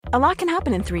A lot can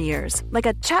happen in 3 years, like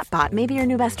a chatbot may be your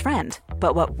new best friend.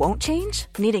 But what won't change?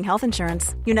 Needing health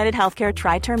insurance. United Healthcare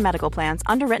Tri-Term Medical Plans,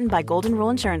 underwritten by Golden Rule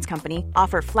Insurance Company,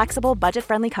 offer flexible,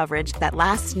 budget-friendly coverage that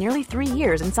lasts nearly 3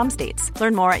 years in some states.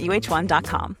 Learn more at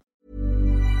uh1.com.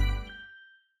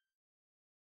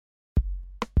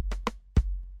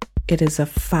 It is a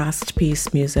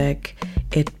fast-paced music.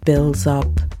 It builds up.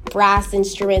 Brass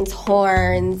instruments,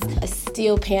 horns, a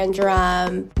steel pan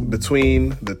drum.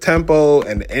 Between the tempo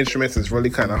and the instruments, it's really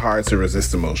kind of hard to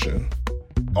resist emotion.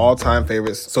 All-time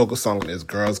favorite soca song is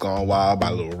Girls Gone Wild by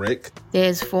Lil Rick.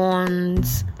 There's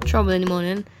Phones, Trouble in the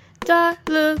Morning. That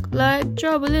look like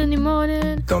trouble in the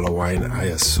morning. Dollar Wine, I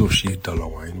associate Dollar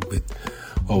Wine with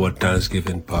our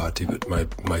Thanksgiving party with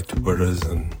my two brothers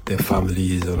and their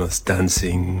families and us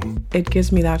dancing. It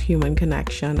gives me that human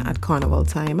connection at carnival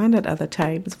time and at other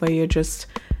times where you're just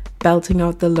belting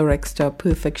out the lyrics to a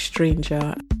perfect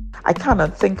stranger. I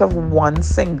cannot think of one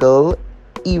single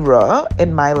era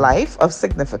in my life of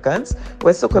significance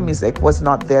where soca music was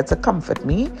not there to comfort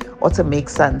me or to make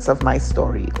sense of my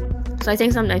story. So I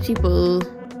think sometimes people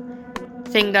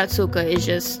think that soca is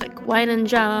just like wine and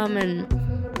jam and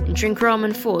drink rum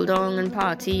and fall down and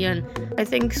party, and I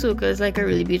think soca is like a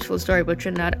really beautiful story about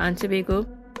Trinidad and Tobago.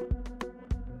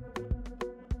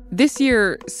 This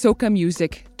year, soca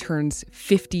music turns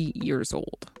 50 years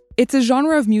old. It's a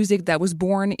genre of music that was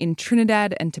born in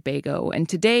Trinidad and Tobago, and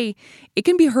today it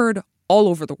can be heard all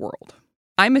over the world.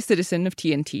 I'm a citizen of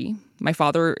TNT. My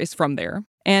father is from there,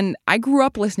 and I grew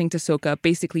up listening to soca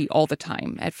basically all the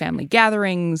time, at family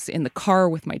gatherings, in the car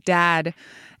with my dad,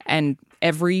 and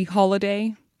every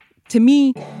holiday. To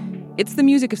me, it's the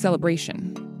music of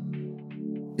celebration.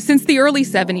 Since the early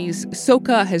 70s,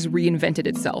 soca has reinvented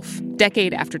itself,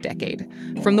 decade after decade,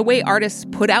 from the way artists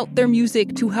put out their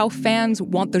music to how fans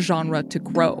want the genre to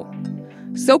grow.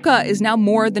 Soca is now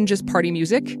more than just party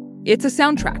music. It's a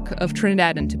soundtrack of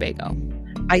Trinidad and Tobago.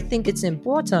 I think it's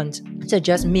important to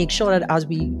just make sure that as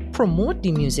we promote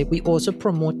the music, we also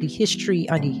promote the history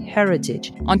and the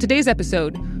heritage. On today's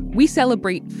episode, we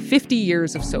celebrate 50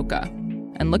 years of soca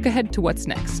and look ahead to what's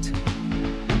next.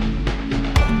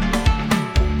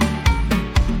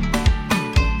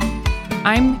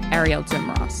 I'm Ariel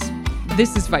Zimros.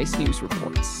 This is Vice News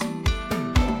Reports.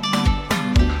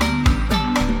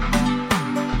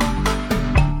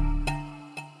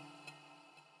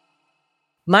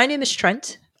 My name is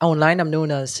Trent. Online, I'm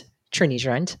known as Trini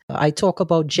Trent. I talk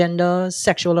about gender,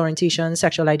 sexual orientation,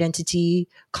 sexual identity,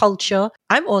 culture.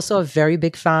 I'm also a very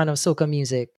big fan of soca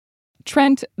music.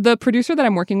 Trent, the producer that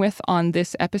I'm working with on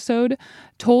this episode,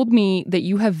 told me that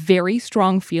you have very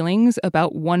strong feelings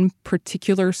about one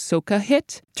particular soca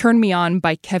hit, Turn Me On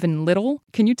by Kevin Little.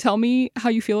 Can you tell me how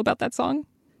you feel about that song?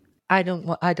 I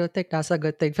don't think that's a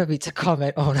good thing for me to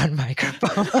comment on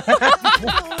microphone.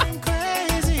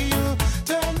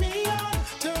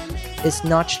 It's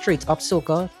not straight up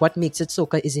soca. What makes it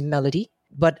soca is a melody.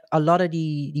 But a lot of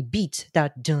the beat,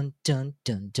 that dun, dun,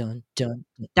 dun, dun, dun,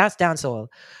 that's dancehall.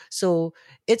 So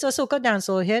it's a soca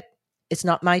dancehall hit. It's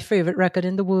not my favorite record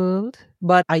in the world,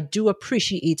 but I do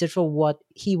appreciate it for what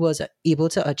he was able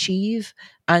to achieve.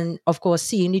 And of course,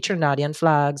 seeing the Trinidadian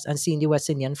flags and seeing the West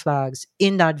Indian flags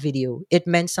in that video, it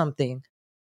meant something.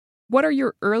 What are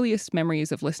your earliest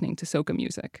memories of listening to soca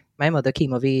music? My mother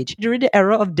came of age during the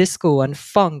era of disco and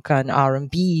funk and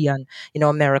R&B and,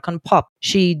 American pop.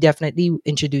 She definitely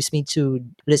introduced me to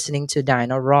listening to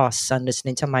Diana Ross and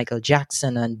listening to Michael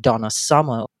Jackson and Donna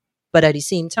Summer. But at the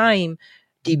same time,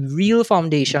 the real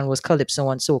foundation was calypso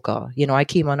and soca. I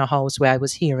came on a house where I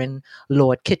was hearing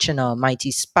Lord Kitchener,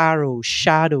 Mighty Sparrow,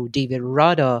 Shadow, David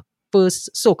Rudder. First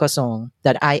soca song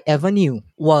that I ever knew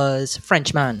was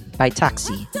Frenchman by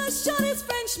Taxi.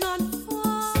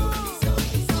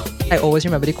 I always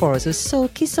remember the chorus is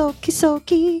soaky, soaky,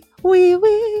 soaky, wee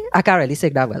wee. I can't really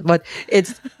sing that well, but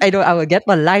I will get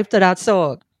my life to that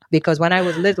song. Because when I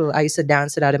was little, I used to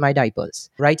dance to that in my diapers,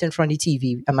 right in front of the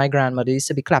TV, and my grandmother used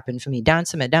to be clapping for me,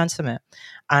 dance to me, dance to me.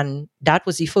 And that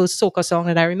was the first soca song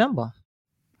that I remember.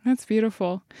 That's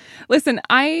beautiful. Listen,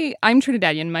 I'm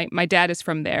Trinidadian. My dad is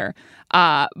from there,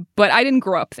 but I didn't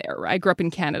grow up there. I grew up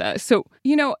in Canada. So,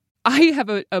 I have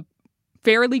a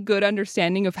fairly good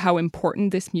understanding of how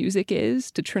important this music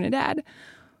is to Trinidad.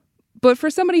 But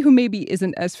for somebody who maybe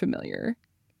isn't as familiar,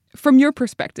 from your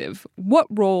perspective, what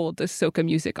role does soca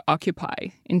music occupy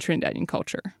in Trinidadian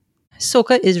culture?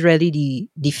 Soca is really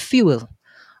the fuel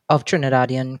of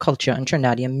Trinidadian culture and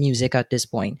Trinidadian music at this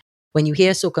point. When you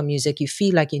hear soca music, you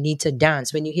feel like you need to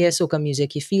dance. When you hear soca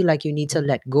music, you feel like you need to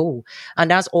let go. And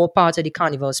that's all part of the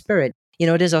carnival spirit.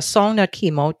 There's a song that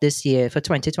came out this year for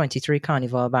 2023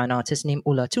 Carnival by an artist named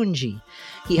Ola Tunji.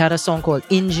 He had a song called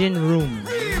Engine Room.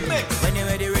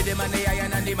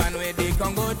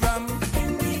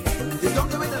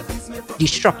 The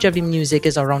structure of the music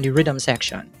is around the rhythm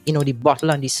section. The bottle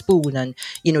and the spoon and,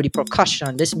 the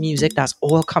percussion, this music that's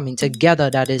all coming together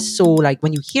that is so like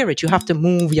when you hear it, you have to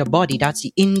move your body. That's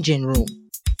the engine room.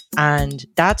 And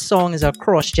that song is a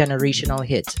cross-generational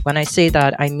hit. When I say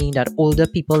that, I mean that older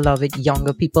people love it,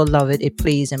 younger people love it. It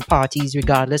plays in parties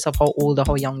regardless of how old or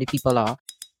how young the people are.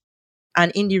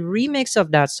 And in the remix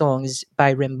of that song is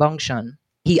by Rimbungshan,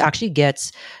 he actually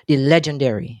gets the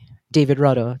legendary David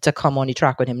Rudder to come on the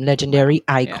track with him. Legendary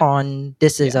icon. Yeah.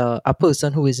 This is a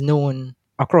person who is known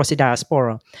across the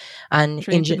diaspora. And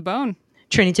Trinity to the Bone.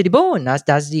 Trinity to the Bone.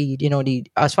 That's the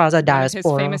as far as a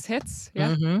diaspora. His famous hits. Yeah.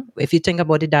 Mm-hmm. If you think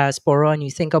about the diaspora and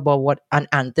you think about what an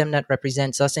anthem that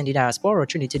represents us in the diaspora,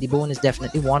 Trinity to the Bone is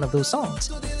definitely one of those songs.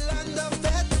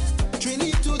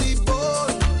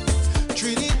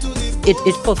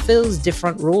 It fulfills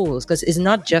different roles because it's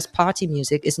not just party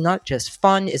music, it's not just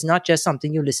fun, it's not just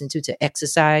something you listen to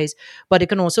exercise, but it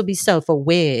can also be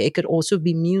self-aware. It could also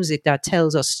be music that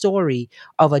tells a story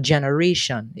of a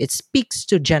generation. It speaks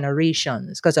to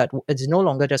generations because it's no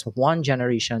longer just one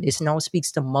generation. It now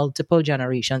speaks to multiple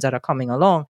generations that are coming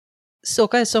along.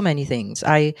 Soca is so many things.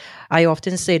 I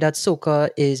often say that soca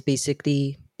is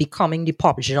basically becoming the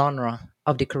pop genre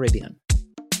of the Caribbean.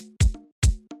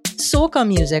 Soca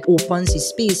music opens the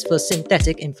space for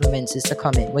synthetic influences to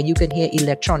come in, where you can hear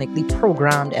electronically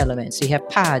programmed elements. You hear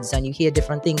pads and you hear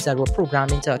different things that were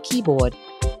programmed into a keyboard.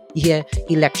 You hear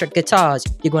electric guitars.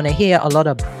 You're going to hear a lot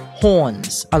of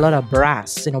horns, a lot of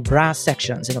brass, brass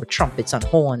sections, trumpets and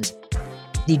horns.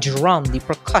 The drum, the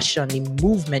percussion, the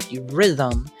movement, the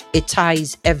rhythm, it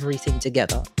ties everything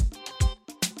together.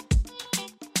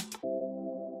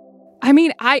 I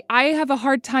mean, I have a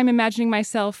hard time imagining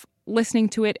myself listening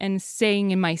to it and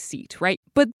staying in my seat, right?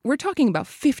 But we're talking about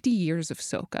 50 years of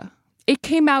soca. It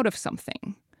came out of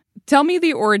something. Tell me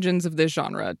the origins of this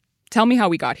genre. Tell me how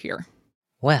we got here.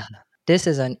 Well, this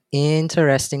is an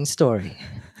interesting story.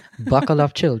 Buckle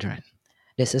up, children.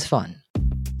 This is fun.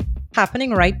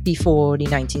 Happening right before the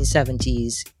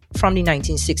 1970s, from the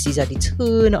 1960s, at the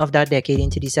turn of that decade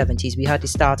into the 70s, we had the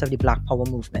start of the Black Power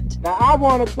movement. Now, I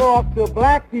want to talk to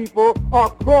black people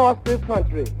across this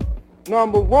country.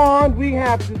 Number one, we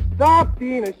have to stop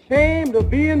being ashamed of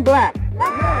being black. We've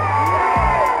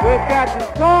got to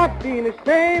stop being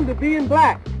ashamed of being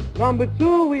black. Number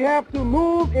two, we have to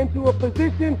move into a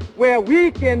position where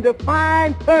we can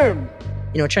define terms.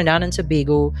 Trinidad and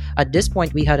Tobago, at this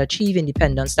point, we had achieved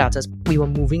independent status. We were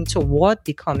moving toward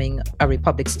becoming a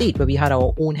republic state where we had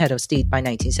our own head of state by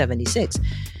 1976.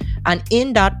 And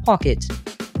in that pocket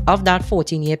of that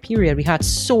 14-year period, we had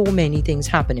so many things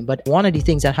happening. But one of the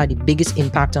things that had the biggest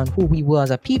impact on who we were as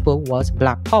a people was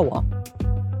Black Power.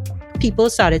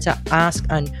 People started to ask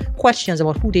and questions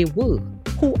about who they were.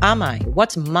 Who am I?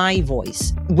 What's my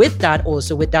voice? With that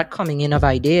also, with that coming in of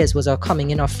ideas was a coming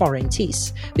in of foreign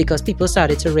taste, because people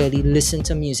started to really listen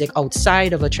to music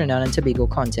outside of a Trinidad and Tobago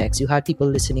context. You had people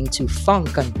listening to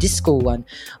funk and disco and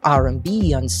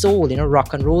R&B and soul.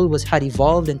 Rock and roll had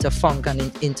evolved into funk and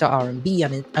into R&B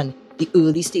and the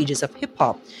early stages of hip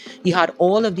hop. You had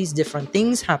all of these different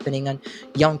things happening, and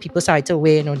young people started to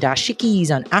wear,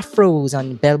 dashikis and afros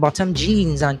and bell-bottom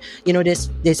jeans, and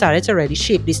they started to really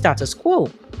shape the status quo.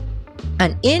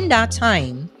 And in that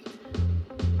time,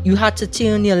 you had to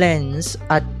turn your lens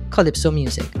at calypso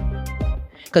music.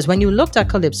 Because when you looked at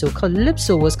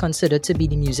calypso was considered to be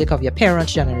the music of your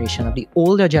parents' generation, of the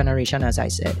older generation, as I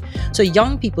said. So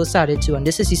young people started to, and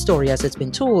this is the story as it's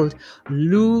been told,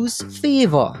 lose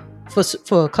favor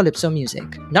for calypso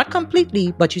music. Not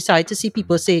completely, but you started to see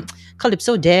people say,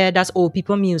 calypso dead, that's old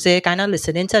people music, I'm not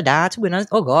listening to that. We're not,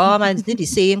 oh God, I did the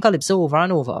same calypso over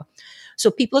and over.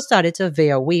 So people started to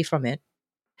veer away from it.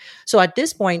 So at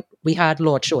this point, we had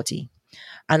Lord Shorty.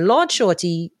 And Lord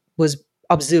Shorty was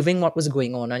observing what was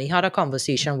going on, and he had a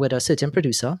conversation with a certain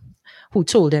producer who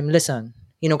told him, listen,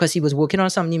 because he was working on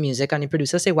some new music, and the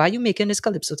producer said, why are you making this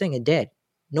calypso thing? It's dead.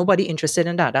 Nobody interested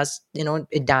in that. That's,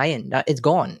 it dying. That it's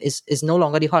gone. It's no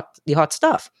longer the hot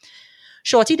stuff.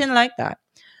 Shorty didn't like that.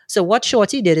 So what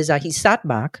Shorty did is that he sat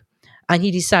back and he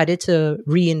decided to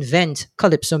reinvent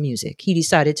calypso music. He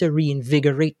decided to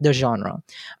reinvigorate the genre.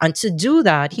 And to do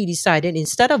that, he decided,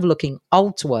 instead of looking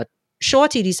outward,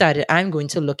 Shorty decided, I'm going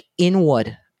to look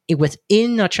inward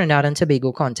within a Trinidad and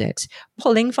Tobago context,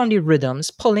 pulling from the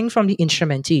rhythms, pulling from the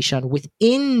instrumentation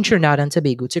within Trinidad and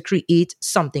Tobago to create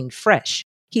something fresh.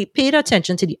 He paid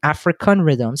attention to the African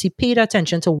rhythms. He paid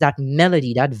attention to that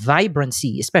melody, that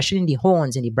vibrancy, especially in the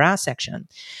horns, in the brass section.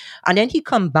 And then he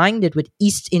combined it with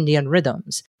East Indian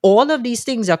rhythms. All of these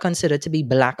things are considered to be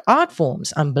Black art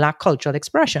forms and Black cultural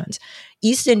expressions.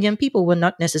 East Indian people were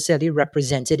not necessarily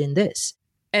represented in this.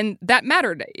 And that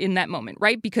mattered in that moment,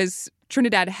 right? Because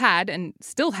Trinidad had and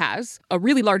still has a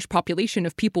really large population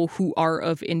of people who are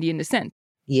of Indian descent.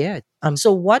 Yeah.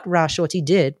 So what Shorty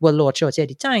did, well, Lord Shorty at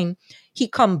the time, he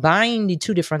combined the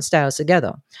two different styles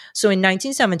together. So in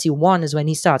 1971 is when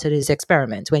he started his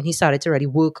experiment, when he started to really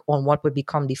work on what would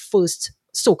become the first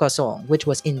soca song, which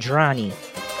was Indrani.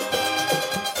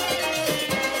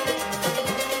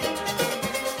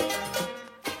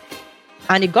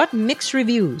 And it got mixed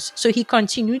reviews. So he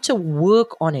continued to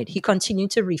work on it. He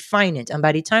continued to refine it. And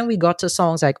by the time we got to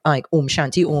songs like Om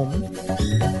Shanti Om,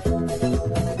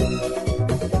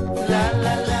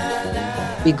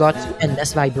 we got to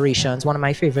Endless Vibrations, one of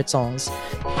my favorite songs.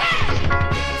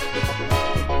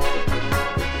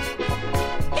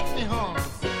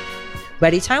 By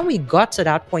the time we got to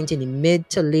that point in the mid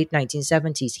to late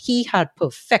 1970s, he had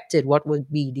perfected what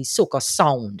would be the soca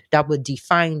sound that would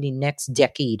define the next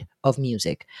decade of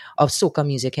music, of soca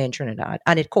music here in Trinidad.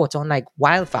 And it caught on like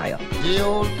wildfire. The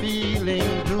old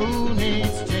feeling do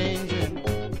needs changing.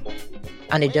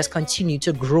 And it just continued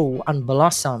to grow and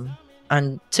blossom.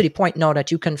 And to the point now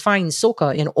that you can find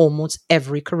soca in almost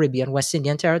every Caribbean, West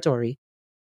Indian territory.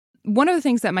 One of the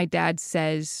things that my dad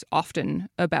says often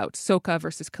about soca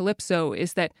versus calypso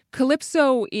is that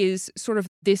calypso is sort of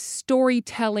this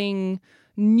storytelling,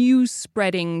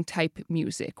 news-spreading type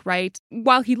music, right?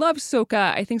 While he loves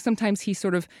soca, I think sometimes he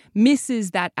sort of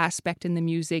misses that aspect in the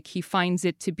music. He finds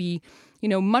it to be,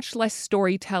 much less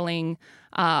storytelling,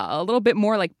 a little bit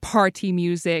more like party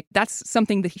music. That's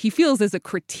something that he feels is a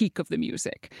critique of the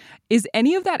music. Is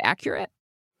any of that accurate?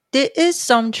 There is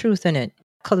some truth in it.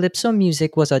 Calypso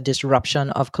music was a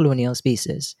disruption of colonial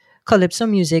spaces. Calypso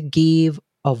music gave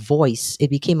a voice.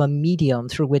 It became a medium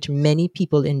through which many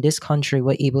people in this country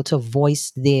were able to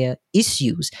voice their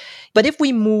issues. But if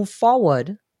we move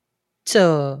forward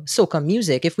to soca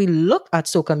music, if we look at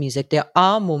soca music, there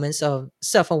are moments of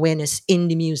self-awareness in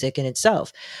the music in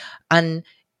itself. And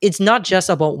it's not just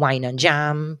about wine and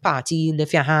jam, party,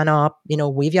 lift your hand up,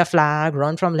 wave your flag,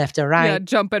 run from left to right. Yeah,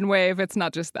 jump and wave. It's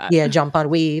not just that. Yeah, jump and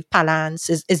wave, palance.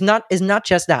 It's not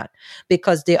just that.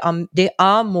 Because there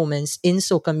are moments in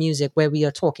soca music where we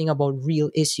are talking about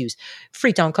real issues.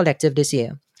 Freetown Collective this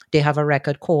year, they have a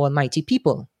record called Mighty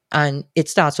People. And it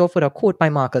starts off with a quote by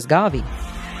Marcus Garvey.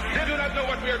 They do not know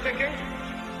what we are thinking,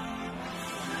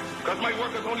 because my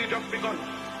work has only just begun.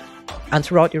 And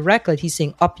throughout the record, he's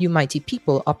saying, up you mighty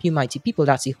people, up you mighty people.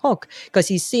 That's the hook. Because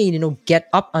he's saying, get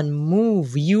up and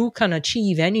move. You can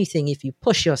achieve anything if you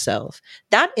push yourself.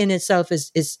 That in itself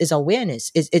is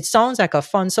awareness. It sounds like a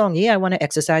fun song. Yeah, I want to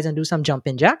exercise and do some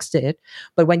jumping jacks to it.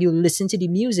 But when you listen to the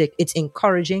music, it's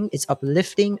encouraging, it's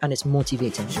uplifting, and it's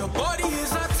motivating. Your body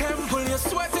is a temple, your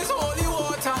sweat is holy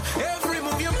water. Every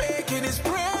move you're making is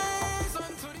praise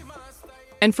unto the Master.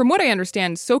 And from what I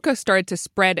understand, soca started to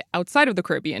spread outside of the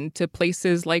Caribbean to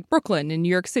places like Brooklyn and New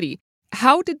York City.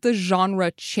 How did the genre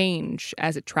change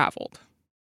as it traveled?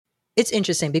 It's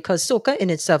interesting because soca in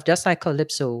itself, just like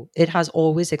calypso, it has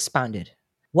always expanded.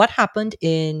 What happened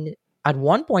at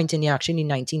one point in the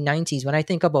 1990s, when I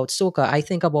think about soca, I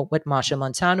think about what Marsha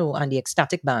Montano and the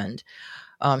Ecstatic Band,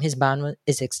 his band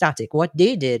is Ecstatic. What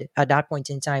they did at that point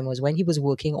in time was when he was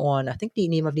working on, I think the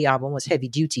name of the album was Heavy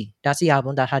Duty. That's the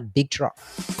album that had Big Truck.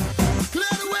 Clear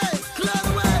the way, clear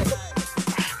the way.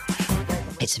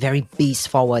 It's very bass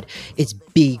forward. It's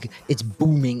big. It's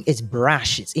booming. It's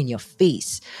brash. It's in your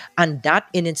face. And that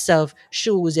in itself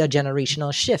shows a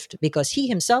generational shift because he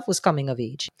himself was coming of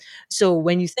age. So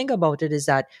when you think about it is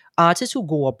that artists who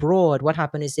go abroad, what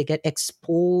happens is they get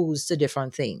exposed to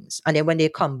different things. And then when they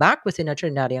come back within a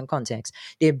Trinidadian context,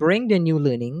 they bring their new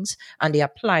learnings and they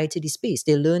apply it to the space.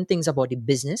 They learn things about the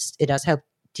business. It has helped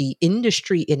the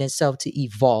industry in itself to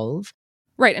evolve.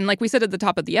 Right. And like we said at the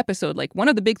top of the episode, like one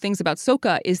of the big things about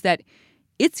soca is that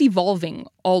it's evolving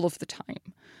all of the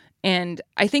time. And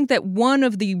I think that one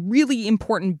of the really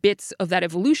important bits of that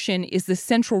evolution is the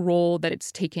central role that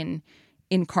it's taken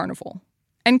in Carnival.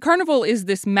 And Carnival is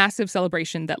this massive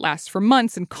celebration that lasts for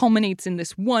months and culminates in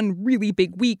this one really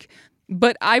big week.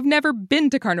 But I've never been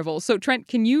to Carnival. So Trent,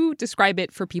 can you describe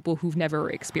it for people who've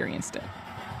never experienced it?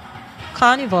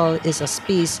 Carnival is a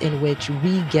space in which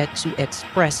we get to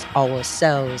express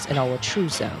ourselves and our true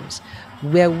selves,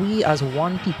 where we as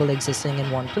one people existing in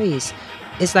one place.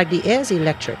 It's like the air is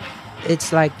electric.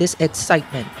 It's like this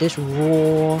excitement, this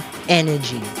raw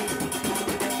energy.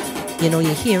 You know,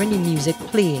 you're hearing the music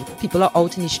play. People are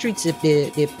out in the streets if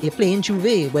they're playing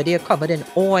Juve, where they're covered in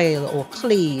oil or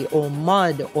clay or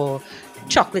mud or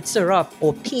chocolate syrup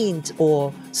or paint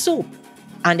or soap.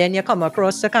 And then you come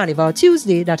across the Carnival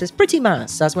Tuesday, that is pretty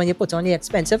mass. That's when you put on the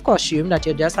expensive costume that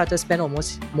you just had to spend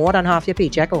almost more than half your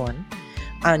paycheck on.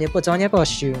 And you put on your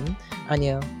costume and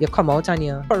you come out and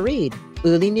you parade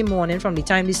early in the morning from the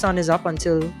time the sun is up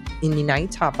until in the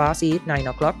night, 8:30, 9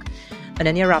 o'clock. And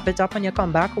then you wrap it up and you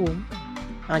come back home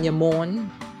and you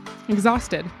mourn.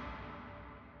 Exhausted.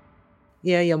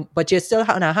 Yeah, but you're still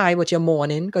on a high, but you're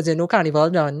mourning because you know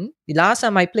Carnival done. The last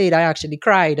time I played, I actually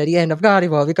cried at the end of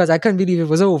Carnival because I couldn't believe it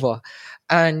was over.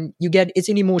 And it's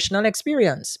an emotional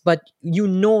experience. But you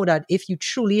know that if you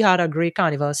truly had a great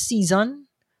Carnival season,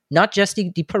 not just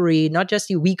the parade, not just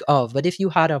the week of, but if you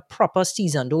had a proper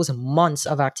season, those months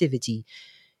of activity,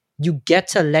 you get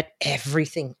to let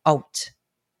everything out.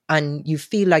 And you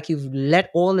feel like you've let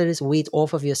all of this weight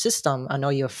off of your system and now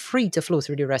you're free to flow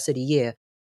through the rest of the year.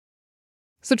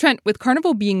 So Trent, with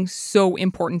Carnival being so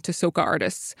important to soca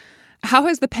artists, how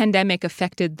has the pandemic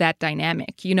affected that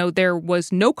dynamic? You know, there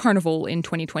was no Carnival in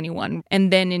 2021.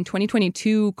 And then in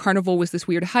 2022, Carnival was this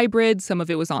weird hybrid. Some of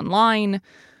it was online.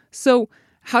 So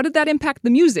how did that impact the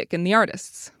music and the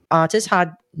artists? Artists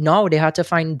had to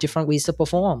find different ways to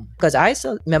perform. Because I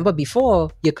still remember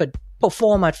before you could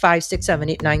perform at 5, 6, 7,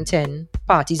 8, 9, 10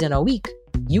 parties in a week.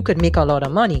 You could make a lot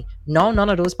of money. Now none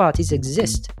of those parties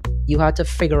exist. You had to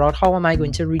figure out, how am I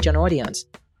going to reach an audience?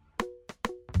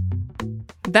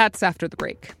 That's after the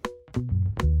break.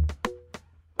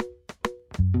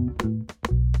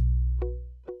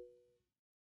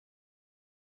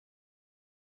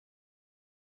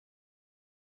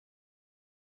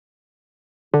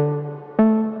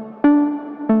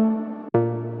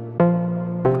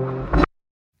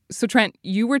 So Trent,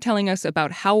 you were telling us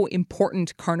about how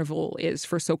important Carnival is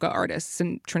for soca artists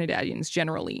and Trinidadians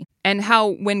generally, and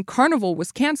how when Carnival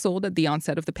was canceled at the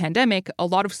onset of the pandemic, a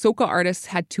lot of soca artists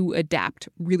had to adapt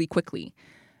really quickly.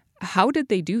 How did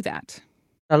they do that?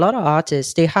 A lot of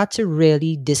artists, they had to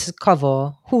really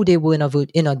discover who they were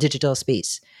in a digital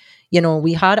space. You know,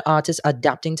 we had artists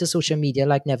adapting to social media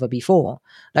like never before.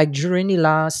 Like during the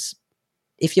last,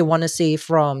 if you want to say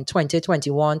from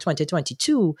 2021,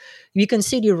 2022, we can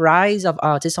see the rise of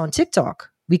artists on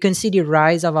TikTok. We can see the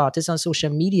rise of artists on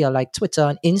social media like Twitter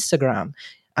and Instagram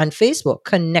and Facebook,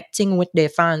 connecting with their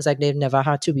fans like they've never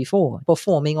had to before,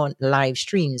 performing on live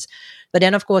streams. But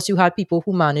then, of course, you had people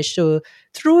who managed to,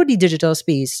 through the digital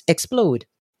space, explode.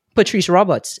 Patrice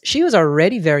Roberts, she was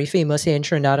already very famous here in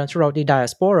Trinidad and throughout the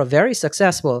diaspora, very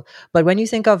successful. But when you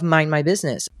think of Mind My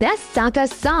Business, Best Soca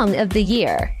Song of the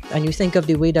Year, and you think of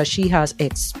the way that she has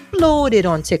exploded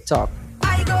on TikTok.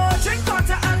 I go drink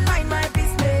water and mind my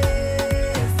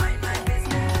business. Mind my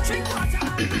business. Drink water.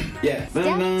 Yeah.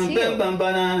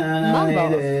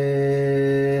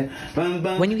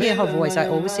 Mambo. When you hear her voice, I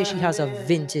always say she has a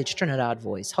vintage Trinidad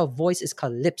voice. Her voice is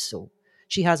calypso.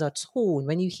 She has a tone.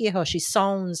 When you hear her, she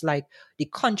sounds like the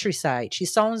countryside. She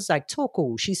sounds like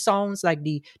Toko. She sounds like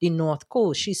the North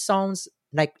Coast. She sounds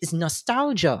like it's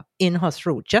nostalgia in her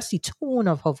throat, just the tone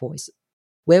of her voice.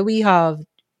 Where we have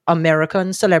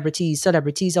American celebrities out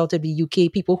of the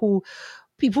UK, people who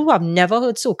have never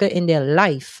heard soca in their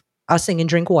life are singing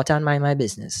Drink Water and Mind My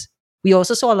Business. We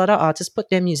also saw a lot of artists put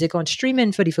their music on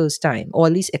streaming for the first time, or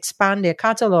at least expand their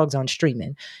catalogs on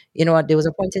streaming. You know, there was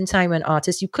a point in time when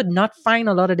artists, you could not find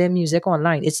a lot of their music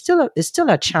online. It's still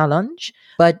a challenge,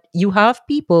 but you have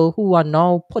people who are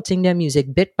now putting their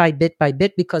music bit by bit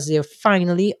because they're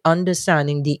finally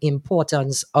understanding the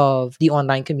importance of the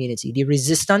online community. The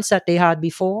resistance that they had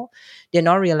before, they're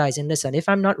now realizing, listen, if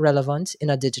I'm not relevant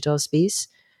in a digital space,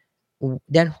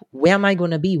 then where am I going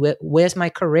to be? Where's my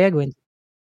career going?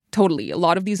 Totally. A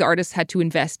lot of these artists had to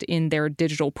invest in their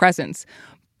digital presence.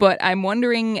 But I'm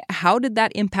wondering, how did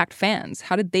that impact fans?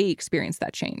 How did they experience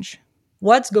that change?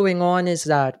 What's going on is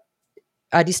that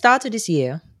at the start of this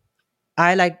year,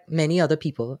 I, like many other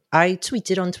people, I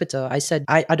tweeted on Twitter. I said,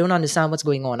 I don't understand what's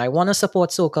going on. I want to support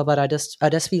soca, but I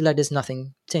just feel like there's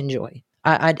nothing to enjoy.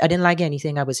 I didn't like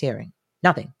anything I was hearing.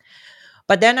 Nothing.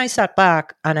 But then I sat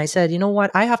back and I said, you know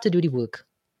what? I have to do the work.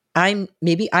 I've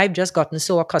just gotten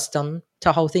so accustomed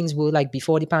to how things were like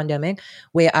before the pandemic,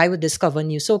 where I would discover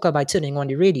new soca by turning on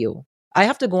the radio. I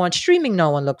have to go on streaming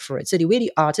now and look for it. So the way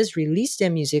the artists release their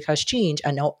music has changed,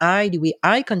 and now the way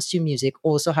I consume music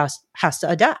also has to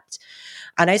adapt.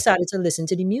 And I started to listen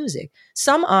to the music.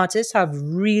 Some artists have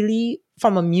really,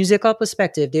 from a musical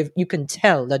perspective, you can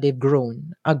tell that they've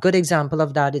grown. A good example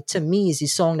of that, to me, is the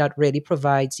song that really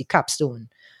provides the capstone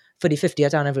for the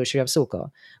 50th anniversary of soca,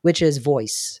 which is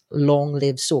Voice, Long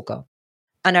Live Soca.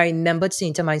 And I remembered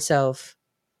saying to myself,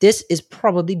 this is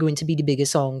probably going to be the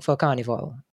biggest song for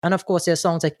Carnival. And of course, there are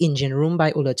songs like Engine Room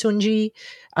by Olatunji,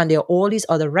 and there are all these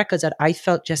other records that I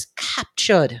felt just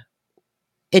captured.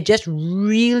 It just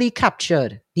really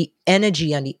captured the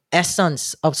energy and the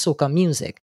essence of soca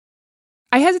music.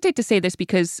 I hesitate to say this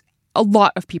because a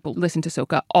lot of people listen to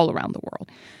soca all around the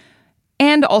world.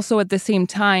 And also at the same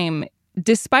time,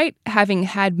 despite having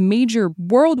had major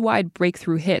worldwide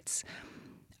breakthrough hits,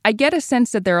 I get a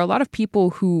sense that there are a lot of people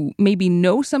who maybe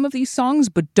know some of these songs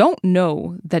but don't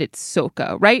know that it's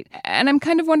soca, right? And I'm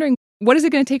kind of wondering, what is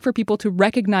it going to take for people to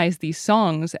recognize these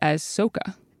songs as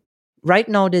soca? Right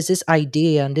now, there's this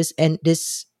idea and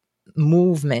this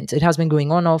movement. It has been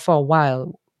going on now for a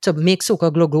while to make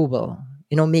soca go global,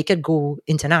 make it go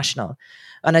international.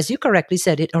 And as you correctly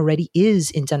said, it already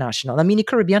is international. I mean, the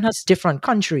Caribbean has different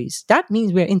countries. That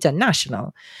means we're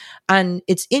international. And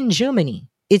it's in Germany.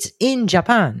 It's in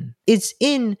Japan. It's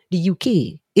in the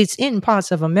UK. It's in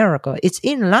parts of America. It's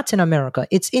in Latin America.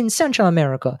 It's in Central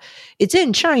America. It's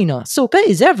in China. Soca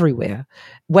is everywhere.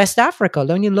 West Africa,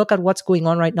 when you look at what's going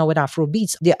on right now with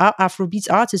Afrobeats, there are Afrobeats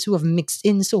artists who have mixed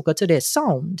in soca to their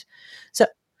sound. So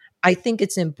I think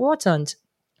it's important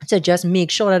to just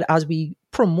make sure that as we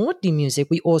promote the music,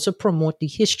 we also promote the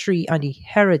history and the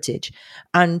heritage.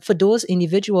 And for those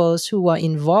individuals who are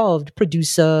involved,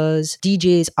 producers,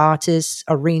 DJs, artists,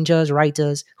 arrangers,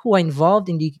 writers, who are involved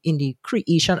in the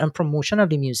creation and promotion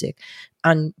of the music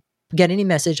and getting the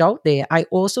message out there, I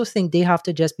also think they have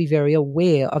to just be very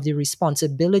aware of the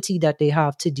responsibility that they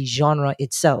have to the genre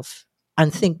itself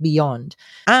and think beyond.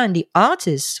 And the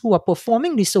artists who are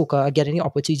performing the soca are getting the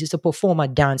opportunities to perform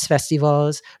at dance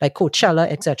festivals like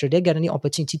Coachella, etc. They're getting the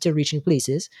opportunity to reach new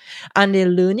places. And they're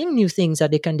learning new things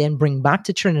that they can then bring back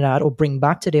to Trinidad or bring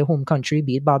back to their home country,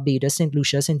 be it Barbados, St.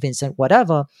 Lucia, St. Vincent,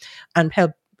 whatever, and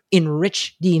help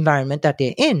enrich the environment that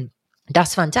they're in.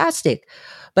 That's fantastic.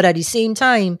 But at the same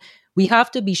time, we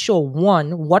have to be sure,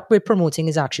 one, what we're promoting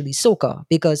is actually soca.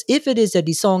 Because if it is that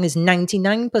the song is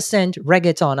 99%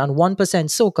 reggaeton and 1%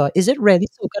 soca, is it really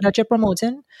soca that you're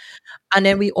promoting? And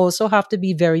then we also have to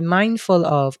be very mindful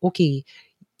of, okay,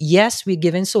 yes, we're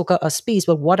giving soca a space,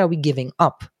 but what are we giving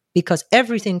up? Because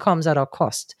everything comes at a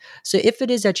cost. So if it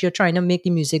is that you're trying to make the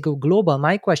music go global,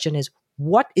 my question is,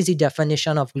 what is the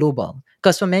definition of global?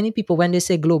 Because for many people, when they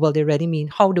say global, they really mean,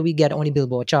 how do we get on the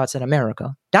Billboard charts in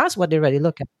America? That's what they really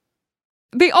look at.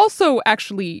 They also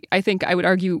actually, I think I would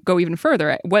argue, go even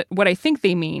further. What I think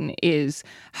they mean is,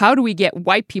 how do we get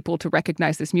white people to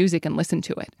recognize this music and listen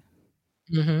to it?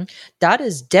 Mm-hmm. That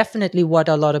is definitely what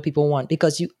a lot of people want.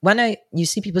 Because you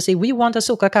see people say, we want a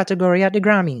soca category at the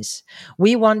Grammys.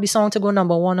 We want the song to go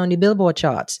number 1 on the Billboard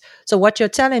charts. So what you're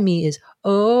telling me is,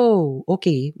 oh,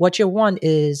 okay, what you want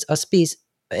is a space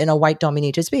in a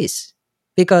white-dominated space.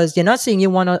 Because you're not saying you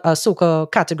want a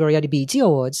soca category at the BET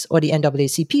Awards or the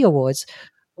NAACP Awards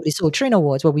or the Soul Train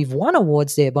Awards, where we've won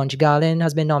awards there. Bunji Garlin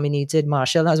has been nominated.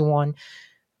 Marshall has won.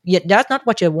 Yet that's not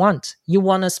what you want. You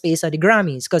want a space at the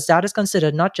Grammys, because that is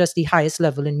considered not just the highest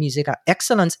level in music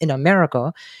excellence in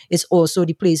America. It's also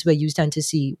the place where you tend to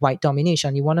see white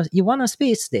domination. You want a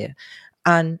space there.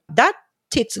 And that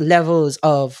takes levels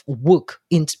of work,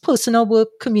 in personal work,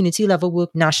 community level work,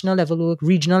 national level work,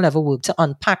 regional level work, to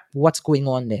unpack what's going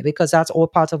on there, because that's all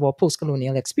part of our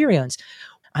post-colonial experience.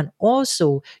 And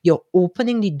also, you're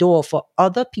opening the door for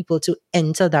other people to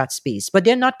enter that space. But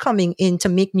they're not coming in to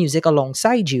make music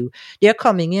alongside you. They're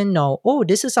coming in now, oh,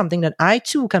 this is something that I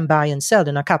too can buy and sell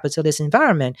in a capitalist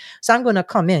environment. So I'm going to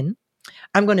come in,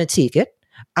 I'm going to take it,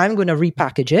 I'm going to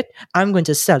repackage it, I'm going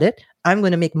to sell it, I'm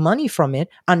going to make money from it,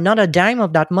 and not a dime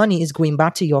of that money is going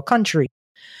back to your country.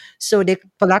 So they,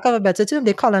 for lack of a better term,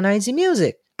 they colonize the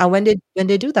music. And when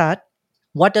they do that,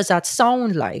 what does that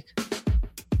sound like?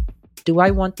 Do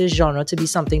I want this genre to be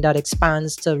something that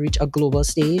expands to reach a global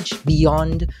stage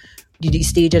beyond the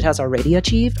stage it has already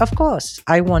achieved? Of course.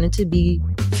 I want it to be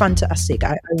fantastic.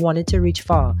 I want it to reach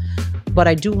far. But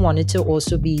I do want it to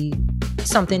also be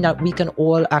something that we can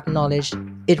all acknowledge.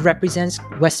 It represents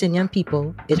West Indian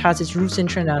people. It has its roots in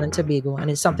Trinidad and Tobago. And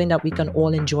it's something that we can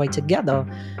all enjoy together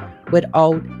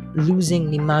without losing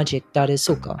the magic that is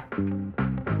soca.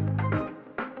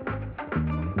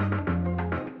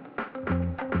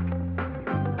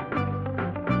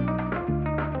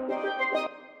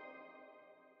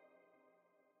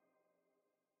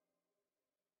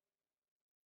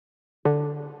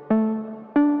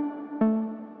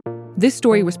 This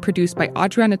story was produced by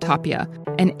Adriana Tapia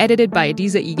and edited by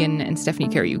Adiza Egan and Stephanie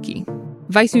Kariuki.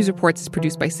 Vice News Reports is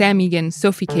produced by Sam Egan,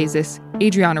 Sophie Kazis,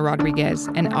 Adriana Rodriguez,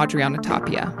 and Adriana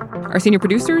Tapia. Our senior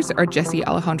producers are Jesse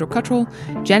Alejandro Cuttrell,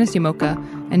 Janice Yamoka,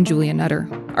 and Julia Nutter.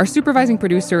 Our supervising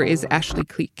producer is Ashley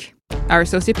Cleek. Our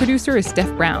associate producer is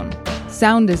Steph Brown.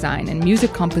 Sound design and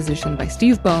music composition by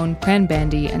Steve Bone, Pran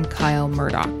Bandy, and Kyle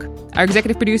Murdoch. Our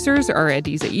executive producers are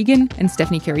Adiza Egan and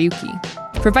Stephanie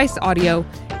Kariuki. For Vice Audio,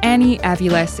 Annie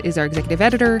Aviles is our executive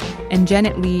editor, and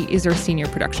Janet Lee is our senior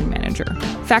production manager.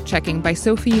 Fact-checking by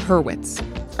Sophie Hurwitz.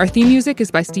 Our theme music is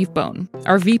by Steve Bone.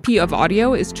 Our VP of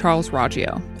audio is Charles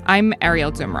Raggio. I'm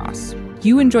Ariel Zimross.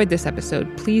 You enjoyed this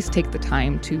episode, please take the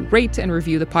time to rate and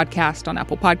review the podcast on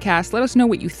Apple Podcasts. Let us know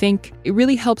what you think. It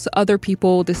really helps other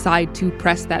people decide to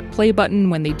press that play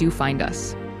button when they do find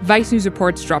us. Vice News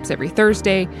Reports drops every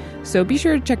Thursday, so be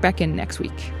sure to check back in next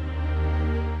week.